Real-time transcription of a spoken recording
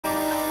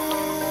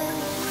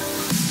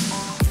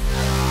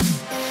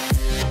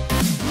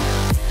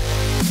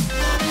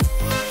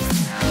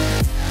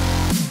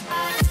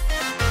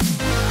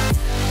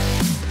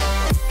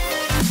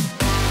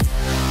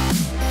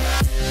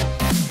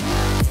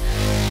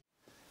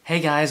Hey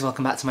guys,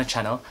 welcome back to my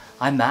channel.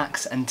 I'm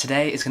Max and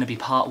today is going to be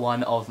part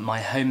one of my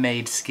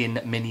homemade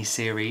skin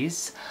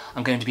mini-series.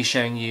 I'm going to be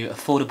showing you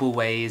affordable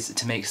ways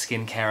to make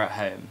skincare at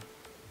home.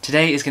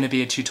 Today is going to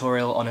be a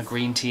tutorial on a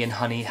green tea and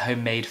honey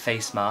homemade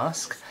face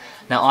mask.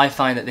 Now I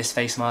find that this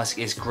face mask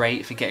is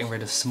great for getting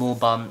rid of small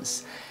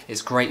bumps,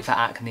 it's great for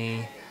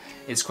acne,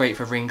 it's great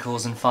for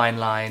wrinkles and fine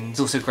lines, it's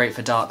also great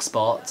for dark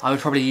spots. I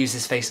would probably use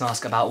this face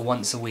mask about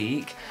once a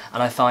week,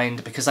 and I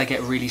find because I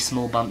get really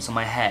small bumps on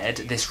my head,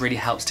 this really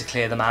helps to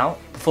clear them out.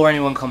 Before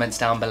anyone comments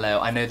down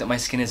below, I know that my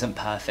skin isn't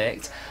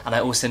perfect, and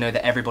I also know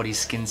that everybody's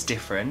skin's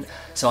different,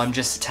 so I'm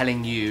just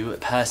telling you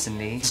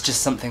personally, it's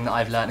just something that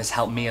I've learned has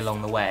helped me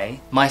along the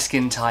way. My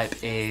skin type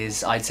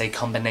is, I'd say,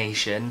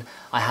 combination.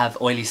 I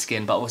have oily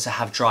skin but also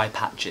have dry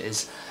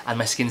patches, and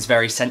my skin's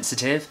very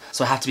sensitive,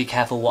 so I have to be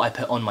careful what I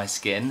put on my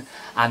skin,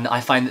 and I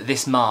find that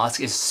this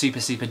mask is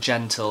super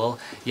gentle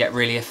yet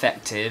really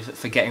effective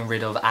for getting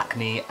rid of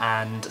acne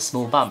and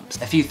small bumps.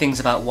 A few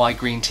things about why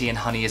green tea and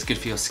honey is good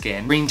for your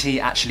skin. Green tea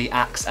actually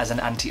acts as an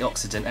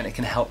antioxidant and it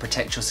can help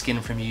protect your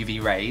skin from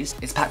UV rays.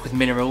 It's packed with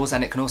minerals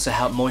and it can also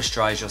help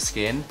moisturize your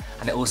skin,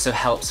 and it also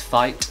helps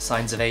fight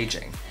signs of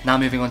aging. Now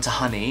moving on to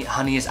honey.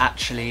 Honey is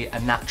actually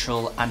a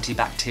natural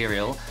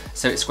antibacterial,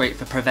 so it's great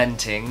for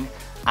preventing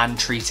and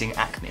treating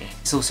acne.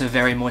 It's also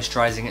very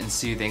moisturising and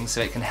soothing, so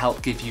it can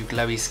help give you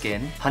glowy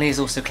skin. Honey is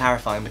also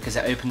clarifying because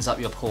it opens up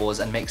your pores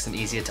and makes them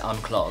easier to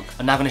unclog.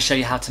 I'm now going to show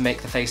you how to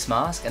make the face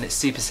mask, and it's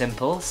super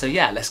simple, so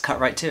yeah, let's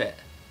cut right to it.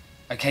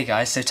 Okay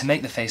guys, so to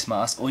make the face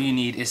mask, all you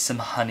need is some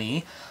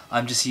honey.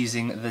 I'm just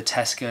using the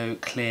Tesco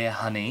clear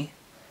honey.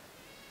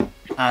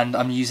 And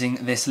I'm using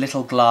this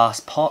little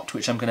glass pot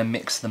which I'm going to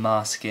mix the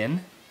mask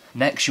in.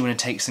 Next you want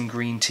to take some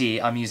green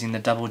tea. I'm using the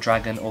Double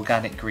Dragon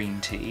organic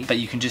green tea, but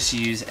you can just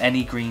use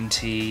any green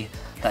tea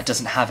that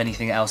doesn't have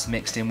anything else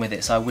mixed in with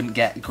it. So I wouldn't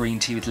get green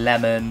tea with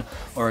lemon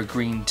or a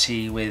green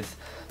tea with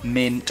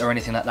mint or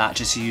anything like that,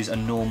 just use a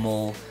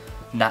normal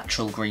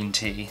natural green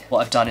tea. What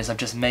I've done is I've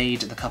just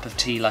made the cup of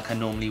tea like I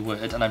normally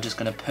would, and I'm just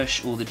going to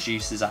push all the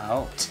juices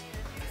out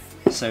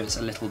so it's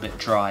a little bit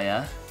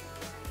drier.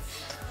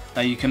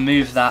 Now you can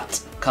move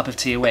that cup of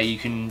tea away, you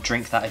can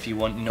drink that if you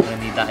want, you're not going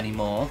to need that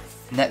anymore.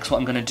 Next what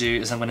I'm going to do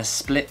is I'm going to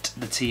split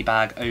the tea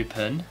bag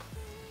open,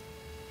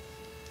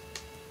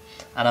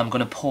 and I'm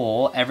going to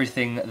pour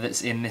everything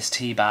that's in this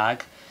tea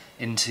bag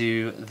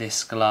into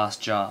this glass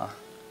jar.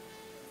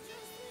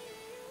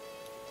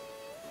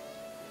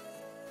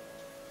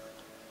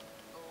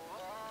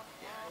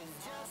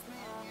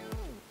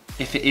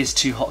 If it is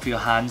too hot for your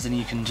hands, then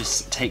you can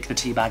just take the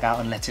tea bag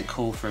out and let it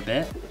cool for a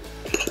bit.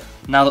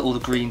 Now that all the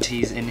green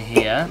tea's in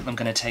here, I'm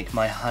going to take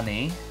my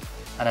honey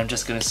and I'm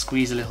just going to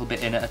squeeze a little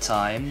bit in at a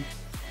time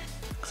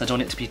because I don't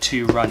want it to be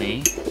too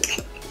runny.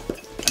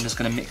 I'm just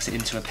going to mix it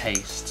into a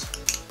paste.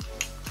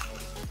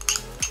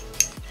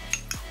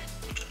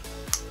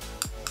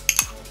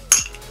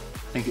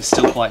 I think it's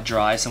still quite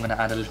dry, so I'm going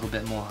to add a little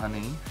bit more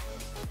honey.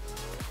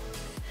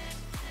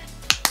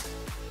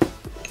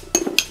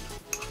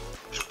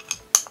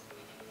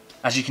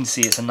 As you can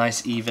see, it's a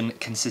nice even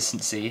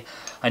consistency.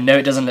 I know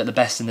it doesn't look the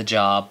best in the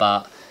jar,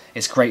 but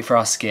it's great for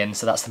our skin,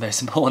 so that's the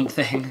most important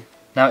thing.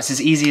 Now it's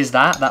as easy as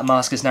that. That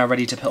mask is now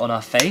ready to put on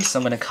our face, so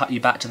I'm going to cut you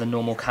back to the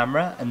normal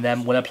camera and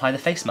then we'll apply the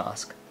face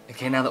mask.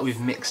 Okay, now that we've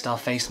mixed our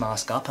face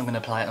mask up, I'm going to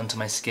apply it onto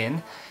my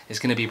skin. It's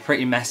going to be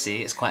pretty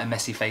messy, it's quite a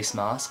messy face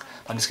mask.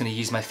 I'm just going to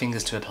use my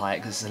fingers to apply it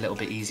because it's a little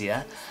bit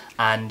easier.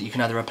 And you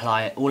can either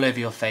apply it all over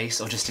your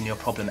face or just in your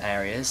problem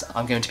areas.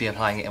 I'm going to be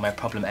applying it in my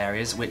problem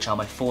areas, which are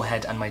my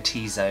forehead and my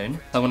T-zone. So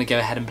I'm going to go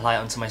ahead and apply it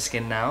onto my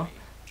skin now.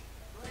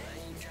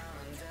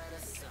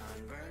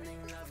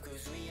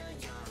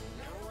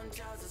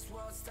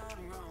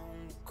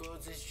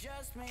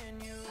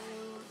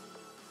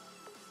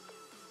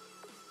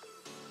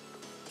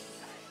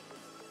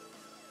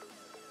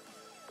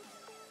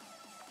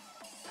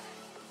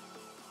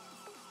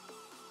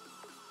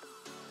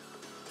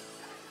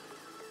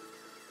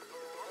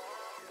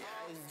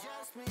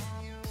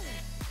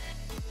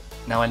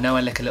 Now I know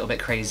I look a little bit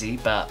crazy,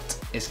 but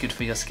it's good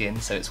for your skin,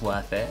 so it's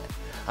worth it.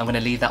 I'm going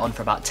to leave that on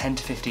for about 10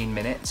 to 15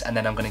 minutes and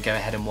then I'm going to go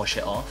ahead and wash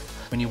it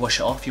off. When you wash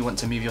it off, you want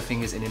to move your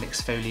fingers in an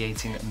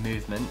exfoliating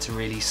movement to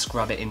really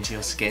scrub it into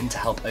your skin to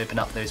help open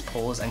up those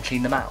pores and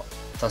clean them out.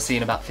 So I'll see you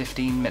in about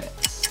 15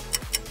 minutes.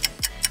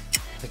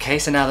 Okay,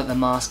 so now that the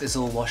mask is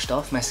all washed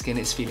off, my skin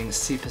is feeling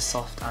super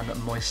soft and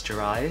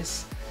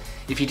moisturised.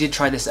 If you did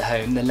try this at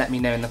home, then let me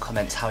know in the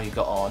comments how you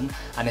got on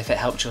and if it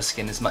helped your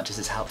skin as much as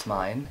it's helped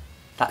mine.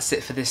 That's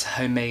it for this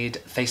homemade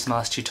face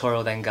mask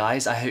tutorial then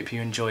guys. I hope you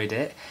enjoyed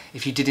it.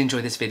 If you did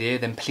enjoy this video,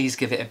 then please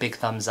give it a big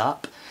thumbs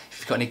up. If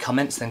you've got any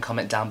comments, then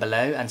comment down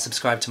below and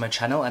subscribe to my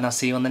channel, and I'll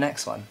see you on the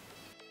next one.